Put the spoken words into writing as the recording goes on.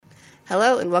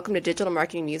Hello and welcome to Digital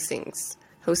Marketing Musings.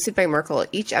 Hosted by Merkle,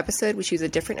 each episode we choose a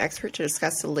different expert to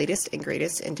discuss the latest and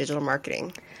greatest in digital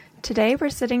marketing. Today we're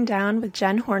sitting down with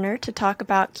Jen Horner to talk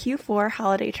about Q4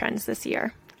 holiday trends this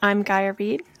year. I'm Gaia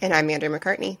Reed. And I'm Andrew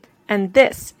McCartney. And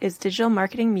this is Digital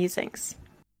Marketing Musings.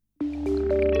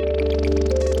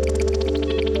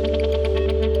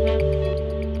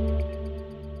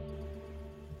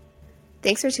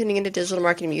 Thanks for tuning into Digital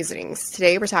Marketing Musings.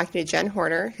 Today we're talking to Jen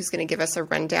Horner, who's going to give us a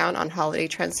rundown on holiday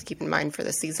trends to keep in mind for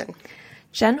this season.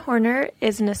 Jen Horner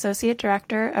is an Associate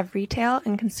Director of Retail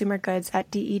and Consumer Goods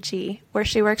at DEG, where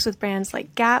she works with brands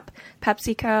like Gap,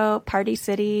 PepsiCo, Party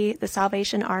City, the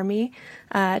Salvation Army,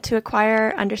 to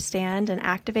acquire, understand, and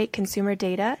activate consumer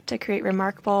data to create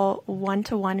remarkable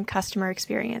one-to-one customer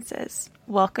experiences.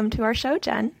 Welcome to our show,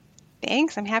 Jen.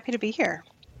 Thanks. I'm happy to be here.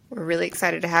 We're really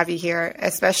excited to have you here,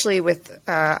 especially with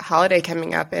holiday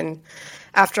coming up. And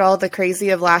after all the crazy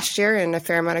of last year and a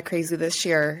fair amount of crazy this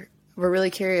year, we're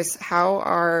really curious,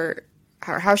 how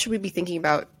should we be thinking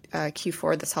about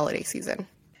Q4 this holiday season?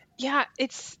 Yeah,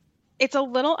 it's a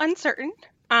little uncertain.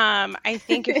 I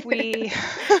think if we,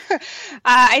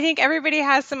 I think everybody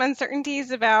has some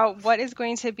uncertainties about what it's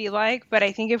going to be like, but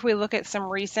I think if we look at some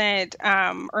recent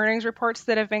earnings reports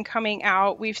that have been coming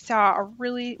out, we've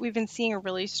been seeing a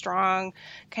really strong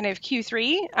kind of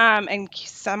Q3 and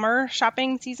summer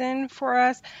shopping season for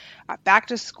us. Back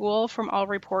to school, from all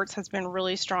reports, has been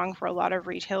really strong for a lot of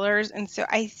retailers, and so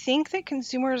I think that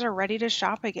consumers are ready to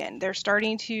shop again. They're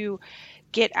starting to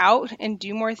get out and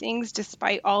do more things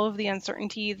despite all of the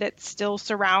uncertainty that still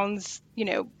surrounds,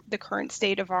 the current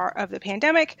state of the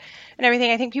pandemic and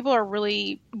everything. I think people are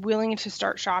really willing to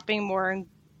start shopping more and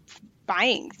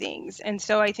buying things. And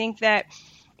so I think that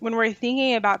when we're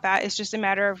thinking about that, it's just a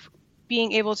matter of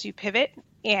being able to pivot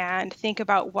and think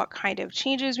about what kind of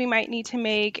changes we might need to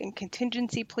make and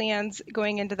contingency plans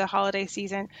going into the holiday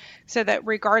season so that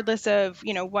regardless of,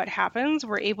 what happens,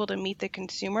 we're able to meet the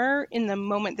consumer in the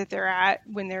moment that they're at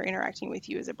when they're interacting with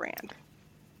you as a brand.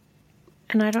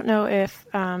 And I don't know if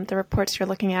the reports you're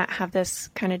looking at have this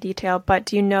kind of detail, but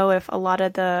do you know if a lot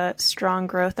of the strong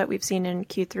growth that we've seen in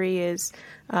Q3 is,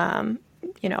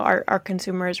 are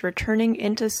consumers returning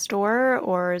into store,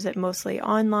 or is it mostly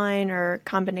online, or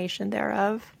combination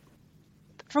thereof?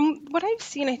 From what I've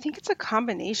seen, I think it's a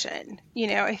combination.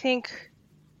 I think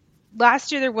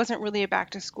last year there wasn't really a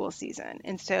back to school season.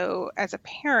 And so as a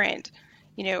parent,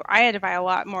 I had to buy a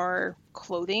lot more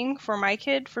clothing for my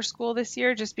kid for school this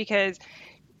year just because,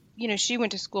 she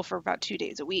went to school for about 2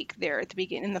 days a week there at the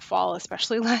beginning in the fall,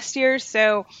 especially last year.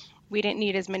 So we didn't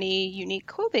need as many unique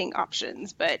clothing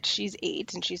options, but she's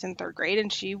 8 and she's in 3rd grade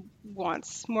and she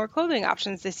wants more clothing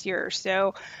options this year.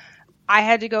 So I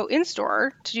had to go in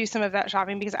store to do some of that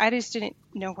shopping because I just didn't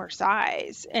know her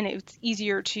size, and it's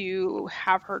easier to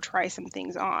have her try some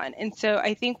things on. And so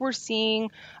I think we're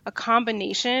seeing a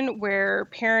combination where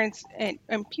parents and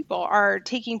people are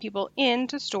taking people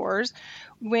into stores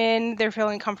when they're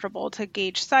feeling comfortable to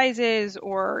gauge sizes,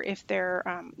 or if their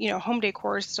home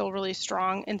decor is still really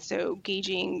strong, and so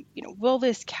gauging, will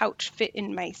this couch fit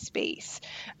in my space,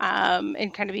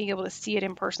 and kind of being able to see it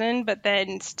in person. But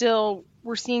then still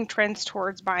we're seeing trends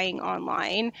towards buying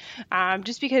online,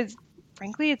 just because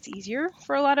frankly it's easier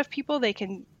for a lot of people. They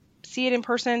can see it in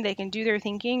person, they can do their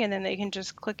thinking, and then they can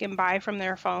just click and buy from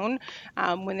their phone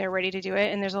when they're ready to do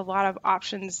it. And there's a lot of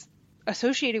options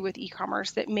associated with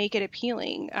e-commerce that make it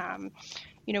appealing.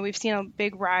 We've seen a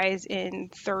big rise in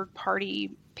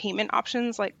third-party payment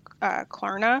options like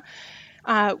Klarna,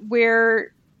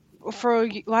 where for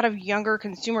a lot of younger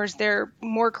consumers, they're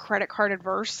more credit card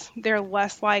adverse. They're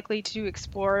less likely to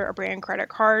explore a brand credit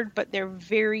card, but they're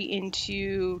very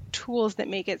into tools that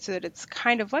make it so that it's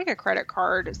kind of like a credit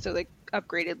card. So like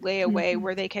upgraded layaway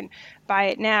where they can buy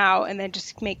it now and then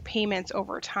just make payments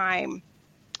over time.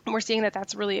 And we're seeing that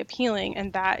that's really appealing.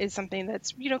 And that is something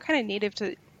that's, kind of native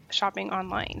to shopping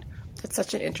online. That's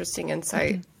such an interesting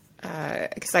insight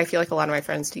because I feel like a lot of my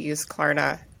friends do use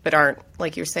Klarna, but aren't,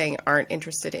 like you're saying, aren't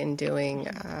interested in doing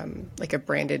like a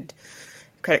branded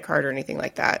credit card or anything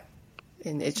like that.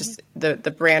 And it's just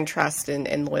the brand trust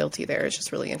and loyalty there is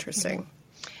just really interesting.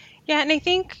 Yeah, and I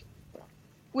think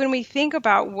when we think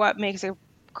about what makes a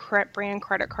brand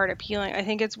credit card appealing, I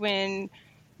think it's when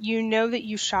you know that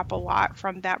you shop a lot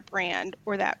from that brand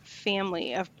or that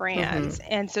family of brands.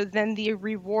 And so then the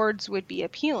rewards would be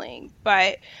appealing.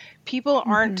 But people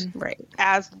aren't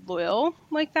as loyal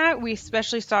like that. We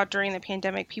especially saw during the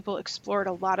pandemic, people explored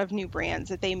a lot of new brands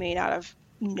that they may not have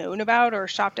known about or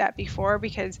shopped at before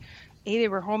because A, they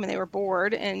were home and they were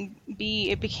bored, and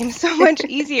B, it became so much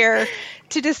easier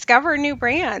to discover new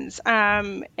brands.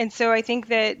 And so I think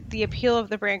that the appeal of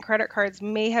the brand credit cards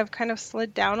may have kind of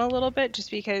slid down a little bit just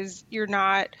because you're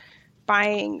not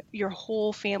buying your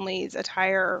whole family's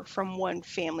attire from one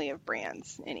family of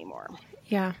brands anymore.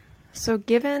 Yeah. So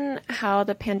given how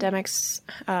the pandemic's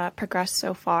progressed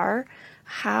so far,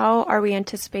 how are we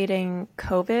anticipating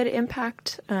COVID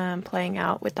impact playing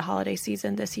out with the holiday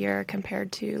season this year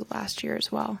compared to last year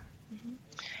as well?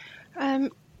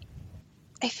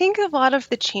 I think a lot of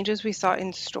the changes we saw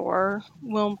in store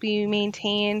will be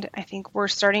maintained. I think we're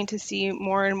starting to see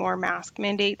more and more mask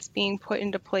mandates being put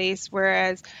into place,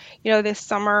 whereas, this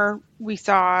summer we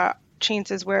saw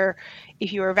changes where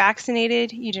if you were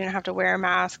vaccinated, you didn't have to wear a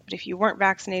mask, but if you weren't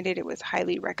vaccinated, it was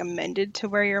highly recommended to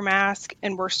wear your mask.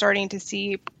 And we're starting to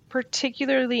see,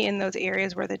 particularly in those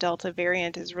areas where the Delta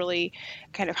variant is really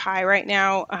kind of high right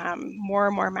now, more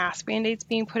and more mask mandates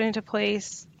being put into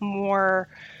place, more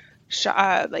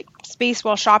like space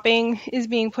while shopping is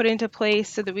being put into place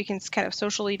so that we can kind of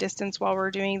socially distance while we're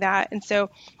doing that. And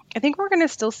so I think we're going to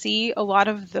still see a lot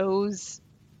of those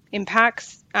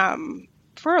impacts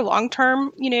for a long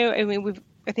term.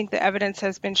 I think the evidence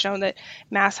has been shown that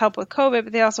masks help with COVID,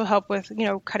 but they also help with,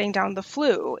 cutting down the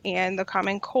flu and the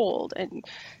common cold. And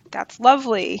that's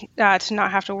lovely to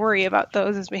not have to worry about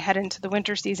those as we head into the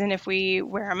winter season if we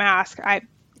wear a mask, I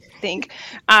think.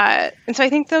 And so I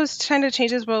think those kind of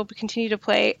changes will continue to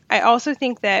play. I also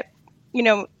think that,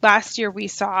 last year we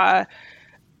saw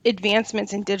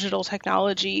advancements in digital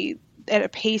technology at a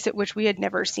pace at which we had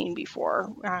never seen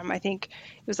before. I think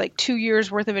it was like 2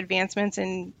 years worth of advancements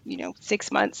in,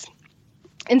 6 months.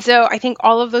 And so I think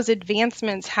all of those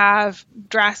advancements have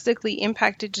drastically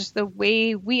impacted just the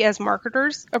way we as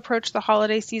marketers approach the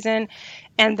holiday season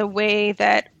and the way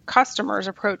that customers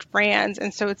approach brands.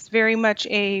 And so it's very much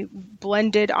a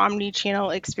blended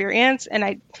omni-channel experience. And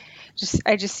I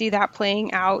just see that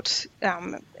playing out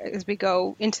as we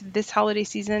go into this holiday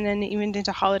season and even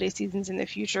into holiday seasons in the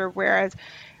future, whereas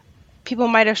people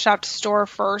might have shopped store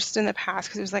first in the past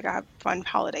because it was like a fun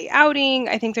holiday outing.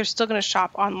 I think they're still going to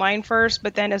shop online first,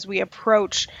 but then as we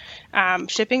approach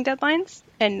shipping deadlines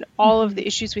and all of the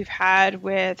issues we've had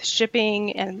with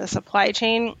shipping and the supply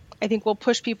chain, I think we'll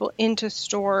push people into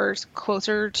stores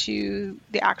closer to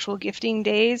the actual gifting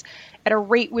days at a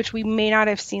rate which we may not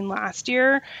have seen last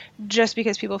year, just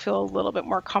because people feel a little bit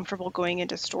more comfortable going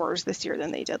into stores this year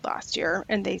than they did last year,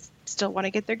 and they still want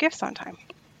to get their gifts on time.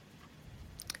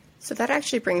 So that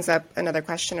actually brings up another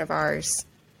question of ours.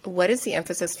 What is the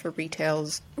emphasis for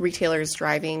retailers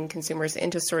driving consumers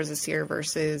into stores this year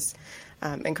versus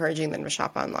encouraging them to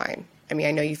shop online? I mean,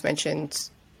 I know you've mentioned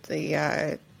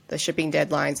the shipping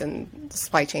deadlines and the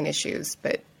supply chain issues,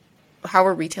 but how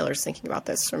are retailers thinking about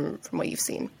this from what you've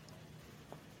seen?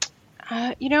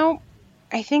 I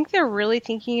think they're really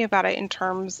thinking about it in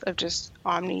terms of just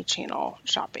omni-channel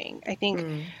shopping. I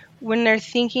think when they're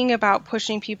thinking about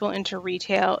pushing people into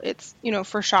retail, it's,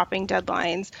 for shopping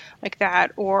deadlines like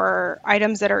that, or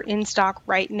items that are in stock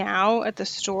right now at the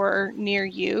store near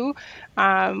you,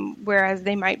 whereas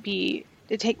they might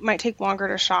take longer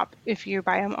to shop if you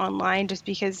buy them online just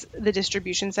because the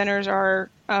distribution centers are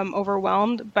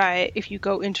overwhelmed. But if you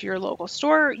go into your local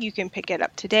store, you can pick it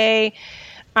up today.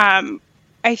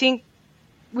 I think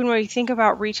when we think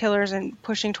about retailers and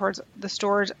pushing towards the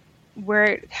stores, where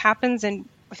it happens, and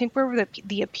I think where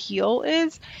the appeal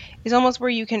is almost where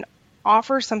you can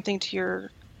offer something to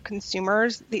your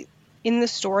consumers in the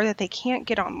store that they can't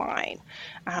get online.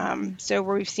 So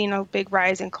where we've seen a big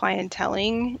rise in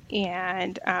clienteling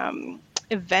and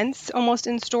events almost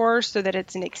in stores so that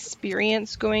it's an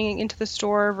experience going into the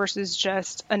store versus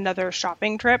just another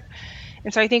shopping trip.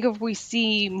 And so I think if we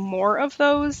see more of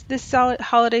those this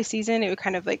holiday season, it would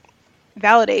kind of like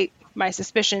validate my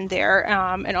suspicion there,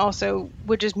 and also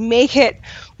would just make it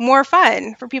more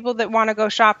fun for people that want to go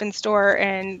shop in store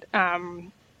and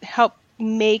help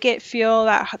make it feel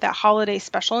that holiday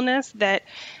specialness that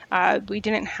we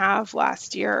didn't have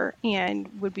last year and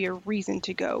would be a reason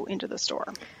to go into the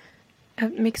store.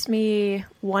 It makes me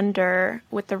wonder,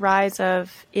 with the rise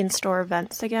of in-store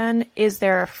events again, is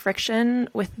there a friction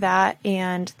with that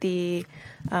and the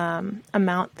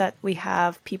amount that we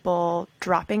have people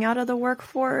dropping out of the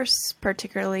workforce,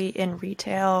 particularly in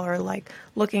retail, or like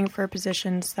looking for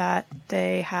positions that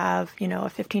they have, a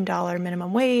 $15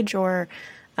 minimum wage or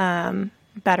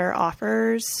better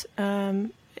offers?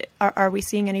 Are we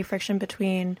seeing any friction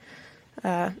between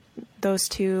those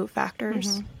two factors?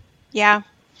 Mm-hmm. Yeah.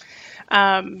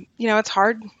 It's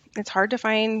hard it's hard to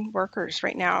find workers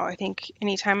right now. I think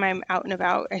anytime I'm out and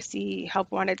about, I see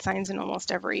help wanted signs in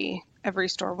almost every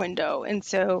store window. And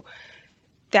so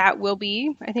that will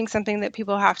be, I think, something that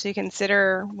people have to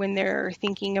consider when they're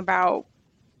thinking about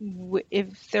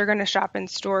if they're going to shop in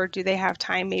store. Do they have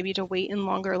time maybe to wait in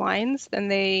longer lines than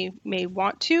they may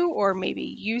want to or maybe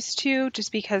used to,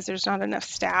 just because there's not enough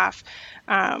staff?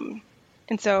 And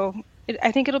so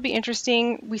I think it'll be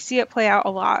interesting. We see it play out a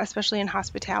lot, especially in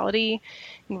hospitality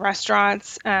and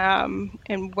restaurants,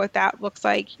 and what that looks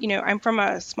like. I'm from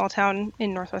a small town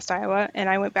in Northwest Iowa, and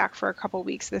I went back for a couple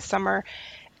weeks this summer,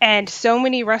 and so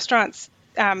many restaurants.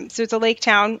 So it's a lake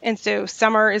town, and so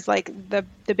summer is like the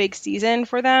big season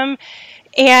for them.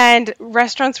 And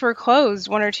restaurants were closed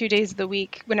 1 or 2 days of the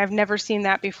week when I've never seen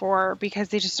that before, because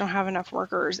they just don't have enough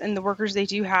workers, and the workers they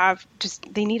do have,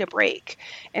 just they need a break.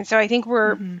 And so I think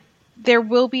there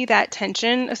will be that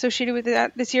tension associated with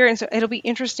that this year, and so it'll be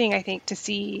interesting, I think, to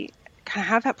see kind of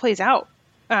how that plays out,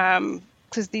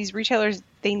 because these retailers,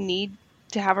 they need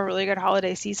to have a really good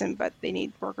holiday season, but they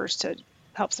need workers to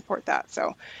help support that.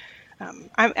 So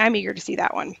I'm eager to see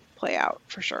that one play out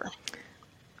for sure.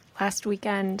 Last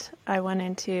weekend, I went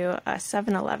into a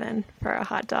 7-Eleven for a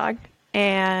hot dog,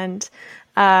 and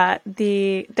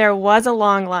there was a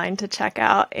long line to check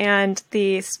out, and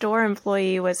the store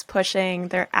employee was pushing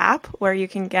their app where you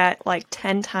can get like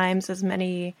 10 times as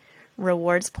many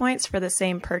rewards points for the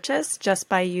same purchase just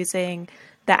by using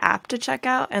the app to check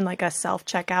out and like a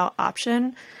self-checkout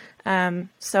option.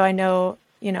 So I know,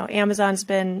 Amazon's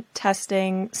been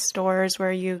testing stores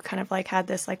where you kind of like had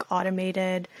this like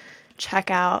automated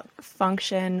checkout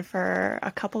function for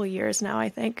a couple of years now, I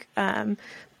think.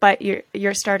 But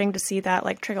you're starting to see that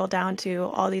like trickle down to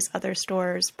all these other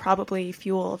stores, probably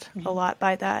fueled a lot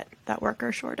by that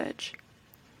worker shortage.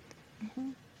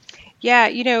 Mm-hmm. Yeah,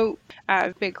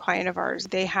 a big client of ours,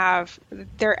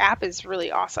 their app is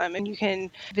really awesome, and you can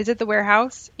visit the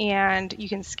warehouse and you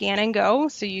can scan and go.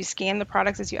 So you scan the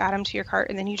products as you add them to your cart,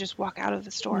 and then you just walk out of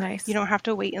the store. Nice. You don't have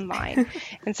to wait in line.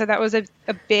 And so that was a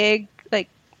big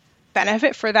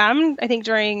benefit for them, I think,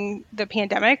 during the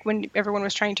pandemic when everyone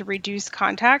was trying to reduce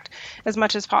contact as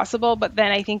much as possible. But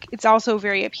then I think it's also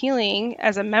very appealing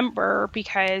as a member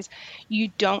because you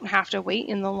don't have to wait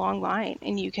in the long line,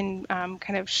 and you can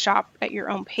kind of shop at your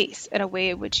own pace in a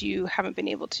way which you haven't been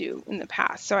able to in the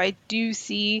past. So I do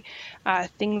see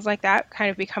things like that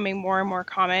kind of becoming more and more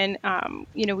common.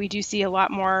 We do see a lot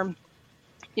more,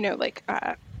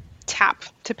 tap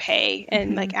to pay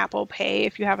and like Apple Pay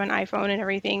if you have an iPhone and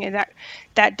everything, and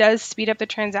that does speed up the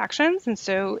transactions. And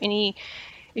so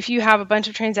if you have a bunch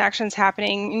of transactions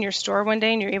happening in your store one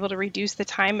day and you're able to reduce the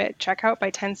time at checkout by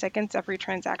 10 seconds every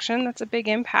transaction, that's a big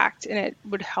impact, and it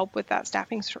would help with that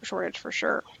staffing shortage for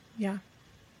sure. Yeah.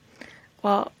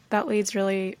 Well, that leads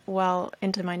really well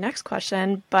into my next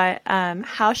question, but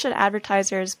how should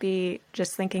advertisers be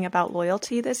just thinking about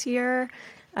loyalty this year?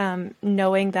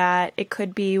 Knowing that it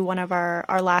could be one of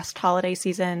our last holiday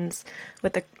seasons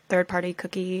with the third-party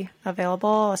cookie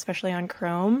available, especially on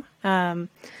Chrome.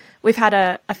 We've had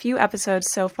a few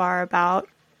episodes so far about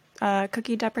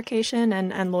cookie deprecation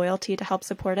and loyalty to help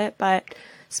support it, but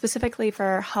specifically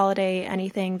for holiday,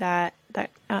 anything that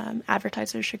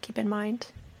advertisers should keep in mind?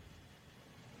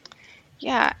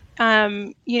 Yeah.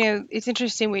 It's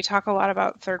interesting. We talk a lot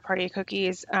about third-party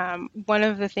cookies. One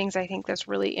of the things I think that's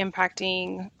really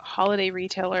impacting holiday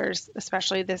retailers,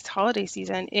 especially this holiday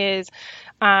season, is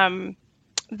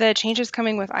the changes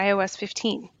coming with iOS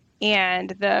 15 and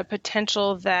the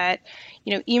potential that,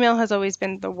 email has always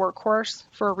been the workhorse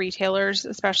for retailers,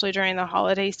 especially during the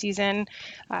holiday season.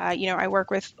 I work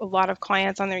with a lot of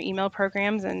clients on their email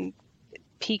programs, and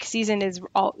peak season it's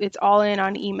all in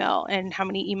on email and how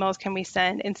many emails can we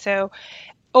send. And so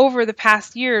over the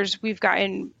past years, we've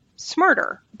gotten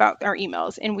smarter about our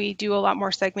emails, and we do a lot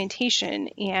more segmentation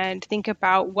and think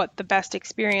about what the best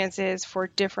experience is for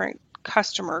different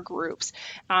customer groups,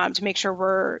 to make sure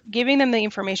we're giving them the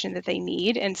information that they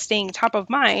need and staying top of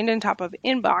mind and top of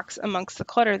inbox amongst the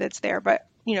clutter that's there. But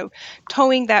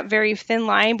towing that very thin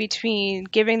line between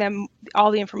giving them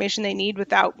all the information they need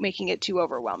without making it too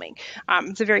overwhelming.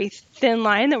 It's a very thin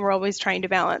line that we're always trying to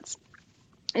balance.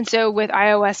 And so with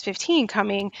iOS 15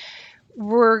 coming,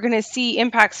 we're going to see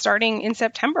impacts starting in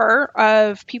September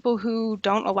of people who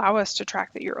don't allow us to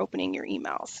track that you're opening your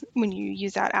emails when you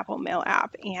use that Apple Mail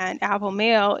app. And Apple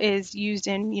Mail is used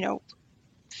in,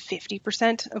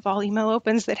 50% of all email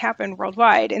opens that happen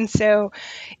worldwide. And so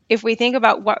if we think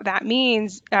about what that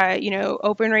means,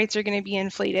 open rates are going to be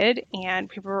inflated,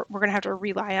 and we're going to have to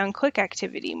rely on click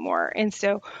activity more. And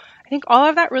so I think all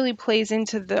of that really plays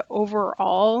into the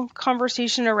overall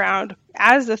conversation around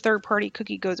as the third-party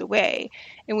cookie goes away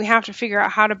and we have to figure out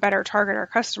how to better target our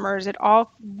customers, it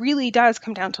all really does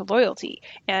come down to loyalty.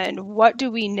 And what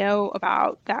do we know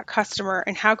about that customer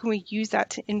and how can we use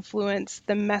that to influence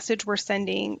the message we're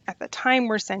sending at the time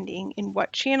we're sending, in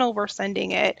what channel we're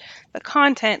sending it, the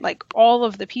content, like all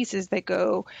of the pieces that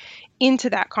go into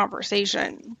that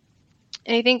conversation.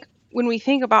 And I think when we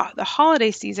think about the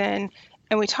holiday season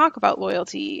and we talk about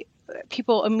loyalty,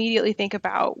 people immediately think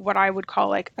about what I would call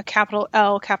like a capital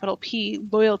L, capital P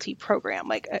loyalty program.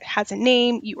 Like it has a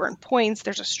name, you earn points,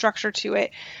 there's a structure to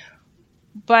it.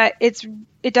 But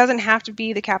it doesn't have to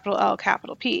be the capital L,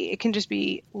 capital P. It can just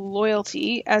be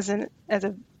loyalty as a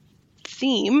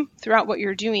theme throughout what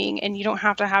you're doing, and you don't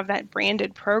have to have that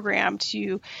branded program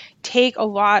to take a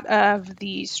lot of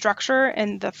the structure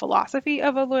and the philosophy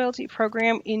of a loyalty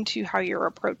program into how you're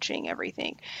approaching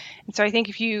everything. And so I think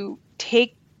if you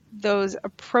take those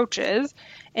approaches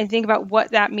and think about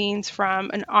what that means from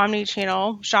an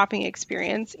omni-channel shopping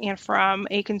experience and from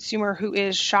a consumer who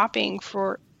is shopping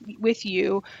with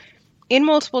you in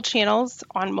multiple channels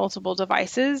on multiple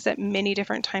devices at many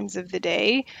different times of the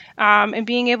day, and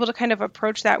being able to kind of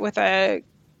approach that with a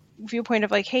viewpoint of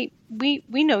like, hey, we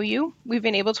know you, we've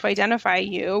been able to identify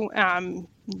you,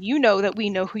 you know that we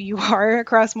know who you are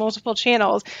across multiple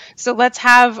channels, so let's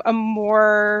have a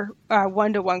more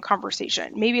one-to-one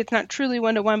conversation. Maybe it's not truly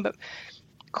one-to-one, but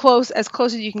as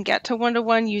close as you can get to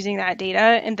one-to-one using that data.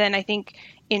 And then I think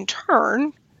in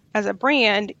turn, as a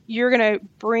brand, you're going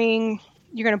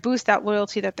to boost that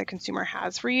loyalty that the consumer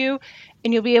has for you,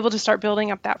 and you'll be able to start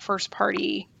building up that first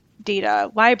party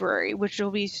data library, which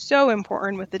will be so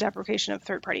important with the deprecation of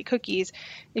third-party cookies.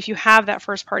 If you have that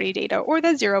first-party data or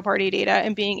the zero-party data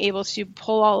and being able to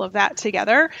pull all of that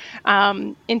together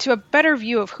into a better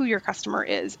view of who your customer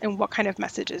is and what kind of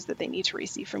messages that they need to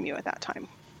receive from you at that time.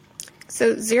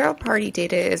 So zero-party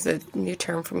data is a new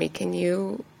term for me. Can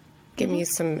you give me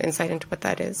some insight into what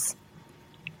that is?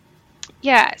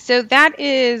 Yeah, so that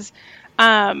is,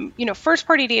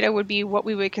 first-party data would be what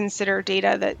we would consider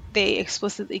data that they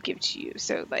explicitly give to you.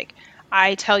 So, like,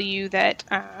 I tell you that,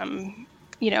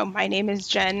 my name is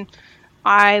Jen,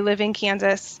 I live in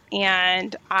Kansas,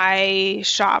 and I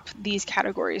shop these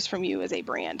categories from you as a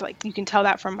brand. Like, you can tell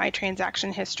that from my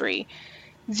transaction history.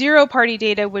 Zero-party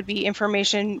data would be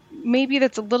information maybe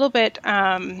that's a little bit,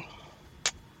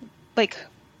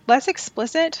 less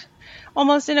explicit,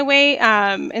 almost in a way.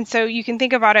 And so you can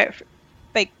think about it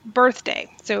like birthday.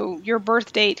 So your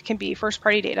birth date can be first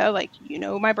party data. Like,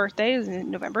 my birthday is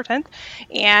November 10th.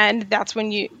 And that's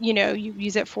when you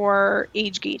use it for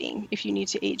age gating if you need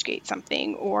to age gate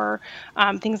something or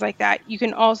things like that. You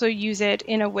can also use it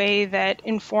in a way that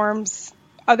informs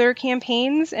other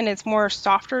campaigns, and it's more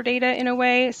softer data in a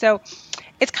way. So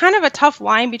it's kind of a tough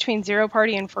line between zero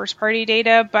party and first party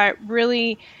data, but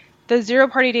really the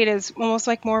zero-party data is almost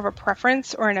like more of a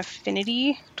preference or an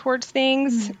affinity towards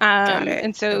things. Got it.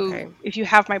 And so if you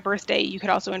have my birthday, you could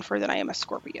also infer that I am a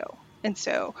Scorpio. And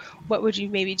so what would you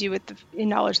maybe do with the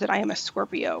knowledge that I am a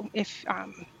Scorpio if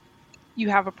you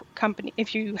have a company,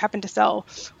 if you happen to sell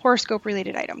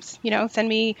horoscope-related items? Send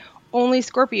me only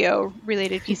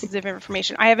Scorpio-related pieces of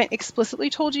information. I haven't explicitly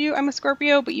told you I'm a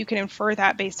Scorpio, but you can infer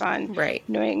that based on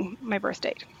knowing my birth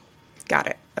date. Got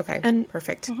it. Okay. And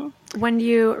perfect. When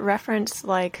you reference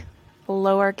like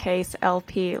lowercase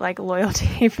LP, like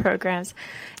loyalty programs,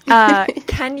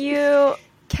 can you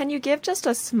give just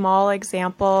a small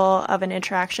example of an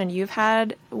interaction you've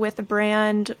had with a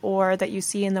brand or that you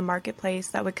see in the marketplace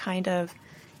that would kind of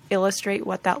illustrate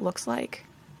what that looks like?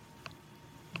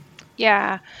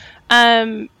 Yeah.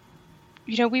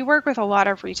 We work with a lot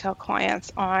of retail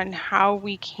clients on how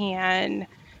we can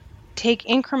take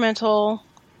incremental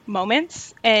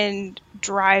moments and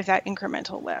drive that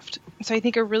incremental lift. So I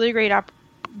think a really great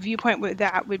viewpoint with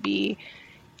that would be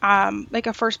like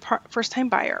a first time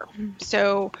buyer.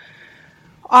 So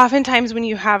oftentimes when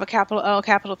you have a capital L,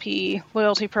 capital P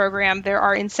loyalty program, there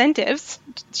are incentives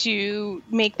to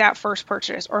make that first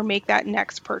purchase or make that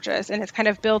next purchase. And it's kind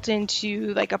of built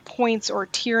into like a points or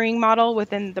tiering model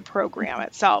within the program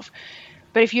itself.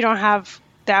 But if you don't have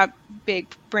that big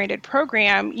branded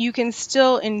program, you can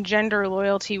still engender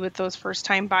loyalty with those first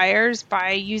time buyers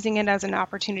by using it as an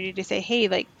opportunity to say, hey,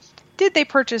 like, did they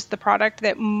purchase the product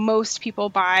that most people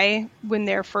buy when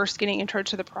they're first getting intro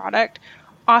to the product?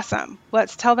 Awesome.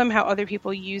 Let's tell them how other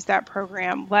people use that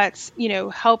program. Let's,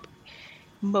 help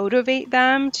motivate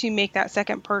them to make that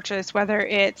second purchase, whether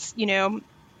it's,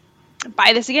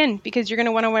 buy this again because you're going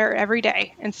to want to wear it every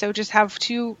day. And so just have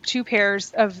two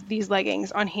pairs of these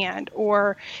leggings on hand.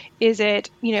 Or is it,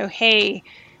 hey,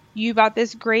 you bought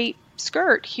this great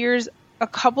skirt. Here's a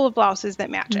couple of blouses that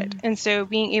match it. And so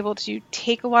being able to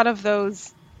take a lot of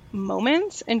those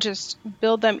moments and just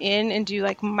build them in and do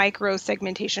like micro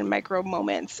segmentation, micro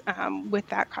moments with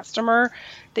that customer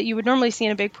that you would normally see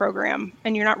in a big program.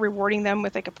 And you're not rewarding them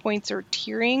with like a points or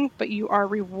tiering, but you are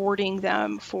rewarding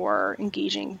them for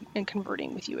engaging and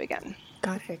converting with you again.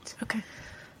 Got it. Okay.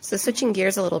 So switching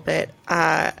gears a little bit,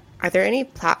 are there any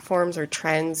platforms or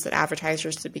trends that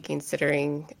advertisers should be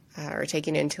considering or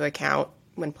taking into account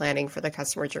when planning for the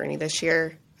customer journey this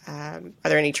year? Are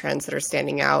there any trends that are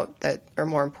standing out that are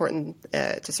more important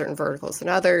to certain verticals than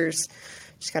others?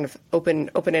 Just kind of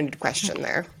open-ended question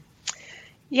there.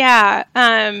 Yeah.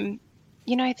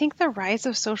 I think the rise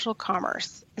of social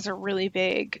commerce is a really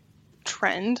big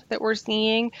trend that we're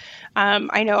seeing.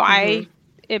 I know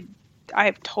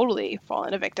I've totally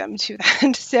fallen a victim to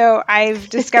that. So I've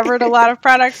discovered a lot of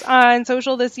products on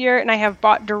social this year, and I have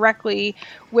bought directly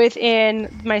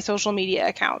within my social media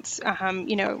accounts.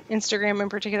 Instagram in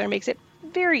particular makes it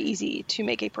very easy to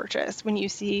make a purchase when you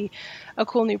see a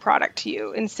cool new product to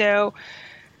you. And so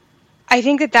I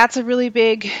think that that's a really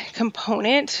big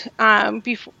component.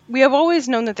 We have always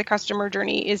known that the customer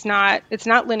journey it's not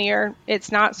linear,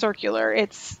 it's not circular,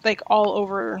 it's like all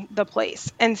over the place.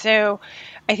 And so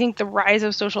I think the rise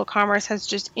of social commerce has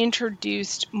just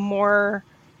introduced more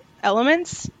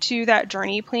elements to that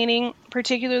journey planning,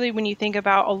 particularly when you think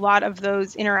about a lot of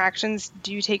those interactions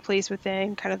do take place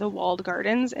within kind of the walled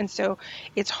gardens. And so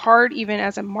it's hard even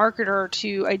as a marketer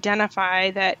to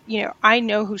identify that, I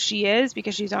know who she is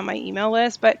because she's on my email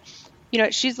list, but,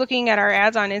 she's looking at our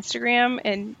ads on Instagram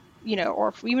and,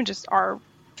 or even just our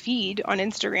feed on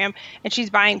Instagram, and she's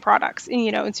buying products,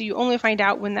 and so you only find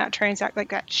out when that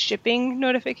that shipping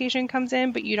notification comes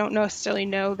in, but you don't necessarily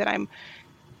know that I'm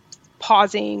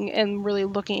pausing and really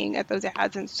looking at those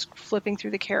ads and flipping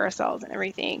through the carousels and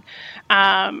everything.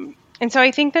 And so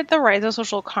I think that the rise of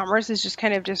social commerce is just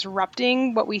kind of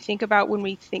disrupting what we think about when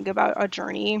we think about a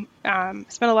journey. I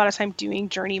spent a lot of time doing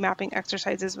journey mapping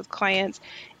exercises with clients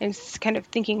and kind of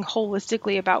thinking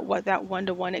holistically about what that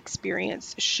one-to-one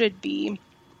experience should be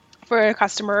for a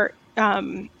customer.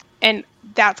 And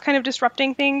that's kind of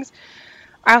disrupting things.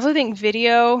 I also think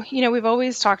video, we've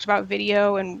always talked about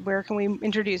video and where can we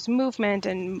introduce movement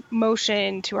and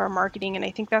motion to our marketing. And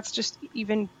I think that's just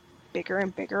even bigger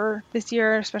and bigger this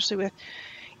year, especially with,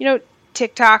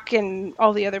 TikTok and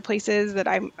all the other places that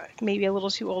I'm maybe a little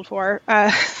too old for,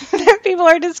 that people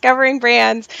are discovering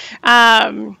brands,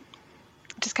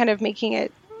 just kind of making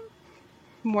it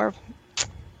more,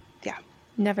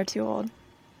 Never too old.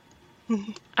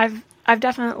 I've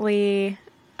definitely...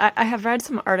 I have read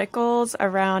some articles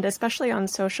around, especially on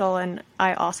social, and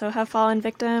I also have fallen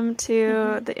victim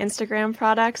to the Instagram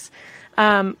products.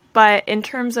 But in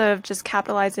terms of just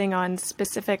capitalizing on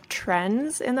specific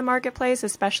trends in the marketplace,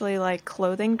 especially like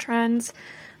clothing trends,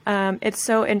 it's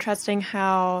so interesting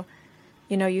how,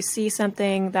 you see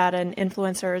something that an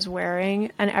influencer is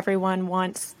wearing and everyone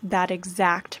wants that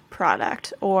exact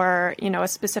product, or, a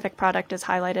specific product is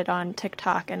highlighted on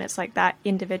TikTok and it's like that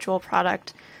individual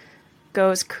product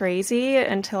goes crazy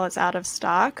until it's out of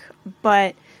stock,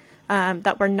 but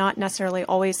that we're not necessarily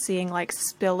always seeing like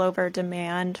spillover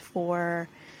demand for,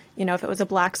 if it was a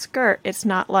black skirt, it's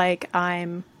not like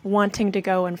I'm wanting to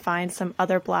go and find some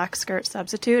other black skirt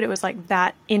substitute. It was like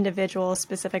that individual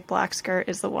specific black skirt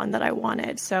is the one that I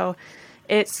wanted. So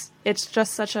it's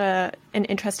just such an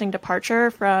interesting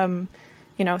departure from,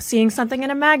 seeing something in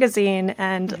a magazine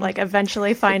and like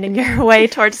eventually finding your way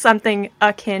towards something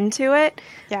akin to it.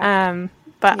 Yeah.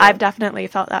 But I've definitely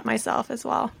felt that myself as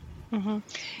well. Mm-hmm.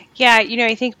 Yeah.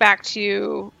 I think back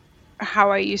to how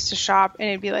I used to shop and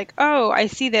it'd be like, oh, I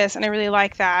see this and I really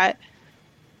like that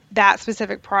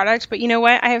specific product. But you know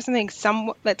what? I have something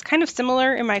that's kind of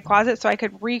similar in my closet, so I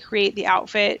could recreate the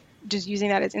outfit just using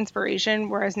that as inspiration.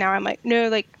 Whereas now I'm like, no,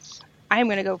 like I'm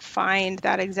going to go find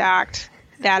that exact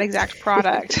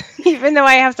product, even though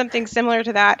I have something similar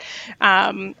to that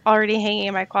already hanging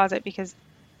in my closet, because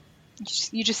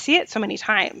you just see it so many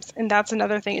times. And that's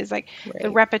another thing is like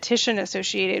the repetition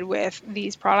associated with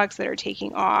these products that are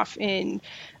taking off in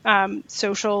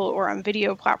social or on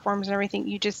video platforms and everything.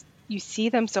 You see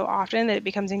them so often that it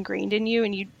becomes ingrained in you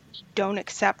and you don't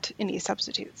accept any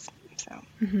substitutes. So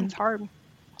It's hard.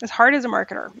 It's hard as a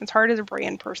marketer. It's hard as a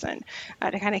brand person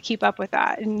to kind of keep up with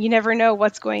that. And you never know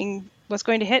what's going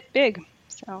to hit big.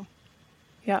 So,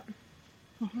 yeah.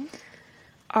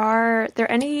 Are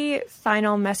there any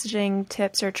final messaging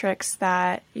tips or tricks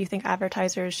that you think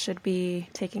advertisers should be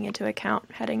taking into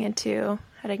account heading into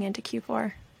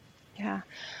Q4? Yeah.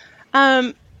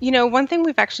 One thing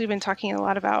we've actually been talking a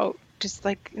lot about just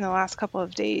like in the last couple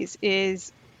of days,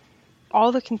 is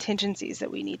all the contingencies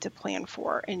that we need to plan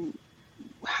for. And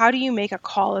how do you make a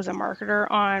call as a marketer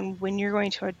on when you're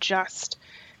going to adjust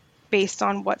based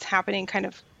on what's happening kind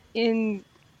of in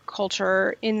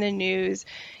culture, in the news?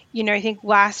 I think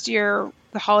last year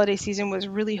the holiday season was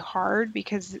really hard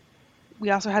because we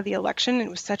also had the election. It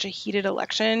was such a heated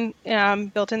election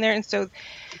built in there. And so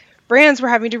brands were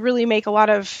having to really make a lot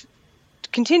of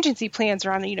contingency plans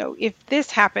around, if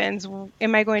this happens,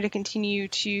 am I going to continue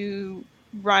to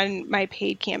run my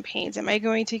paid campaigns? Am I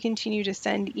going to continue to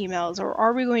send emails, or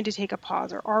are we going to take a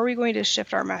pause, or are we going to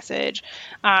shift our message?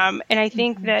 And I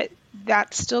think that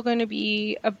that's still going to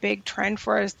be a big trend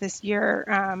for us this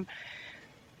year.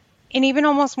 And even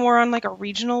almost more on like a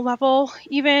regional level,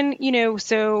 even,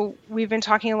 so we've been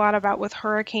talking a lot about with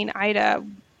Hurricane Ida,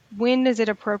 when is it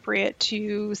appropriate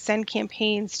to send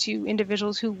campaigns to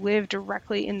individuals who live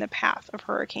directly in the path of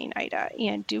Hurricane Ida?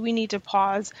 And do we need to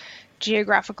pause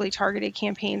geographically targeted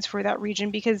campaigns for that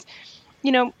region? Because,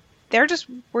 they're just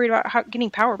worried about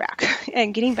getting power back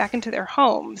and getting back into their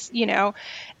homes, And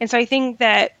so I think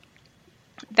that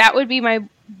would be my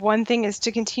one thing, is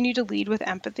to continue to lead with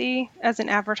empathy as an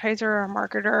advertiser or a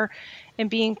marketer, and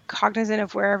being cognizant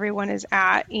of where everyone is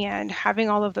at and having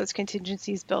all of those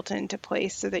contingencies built into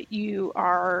place so that you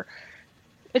are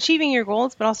achieving your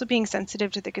goals, but also being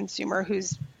sensitive to the consumer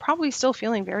who's probably still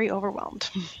feeling very overwhelmed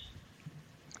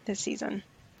this season.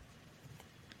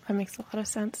 That makes a lot of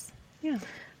sense. Yeah.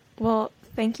 Well,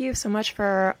 thank you so much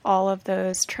for all of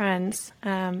those trends.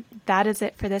 That is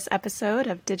it for this episode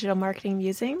of Digital Marketing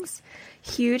Musings.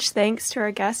 Huge thanks to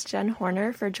our guest, Jen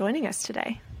Horner, for joining us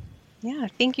today. Yeah,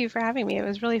 thank you for having me. It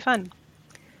was really fun.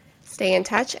 Stay in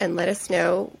touch and let us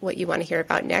know what you want to hear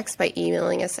about next by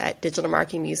emailing us at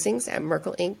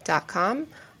digitalmarketingmusings@merkleinc.com.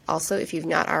 Also, if you've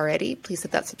not already, please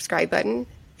hit that subscribe button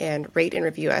and rate and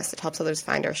review us. It helps others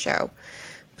find our show.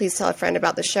 Please tell a friend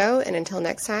about the show, and until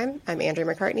next time, I'm Andrea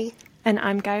McCartney. And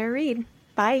I'm Gaia Reed.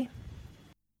 Bye.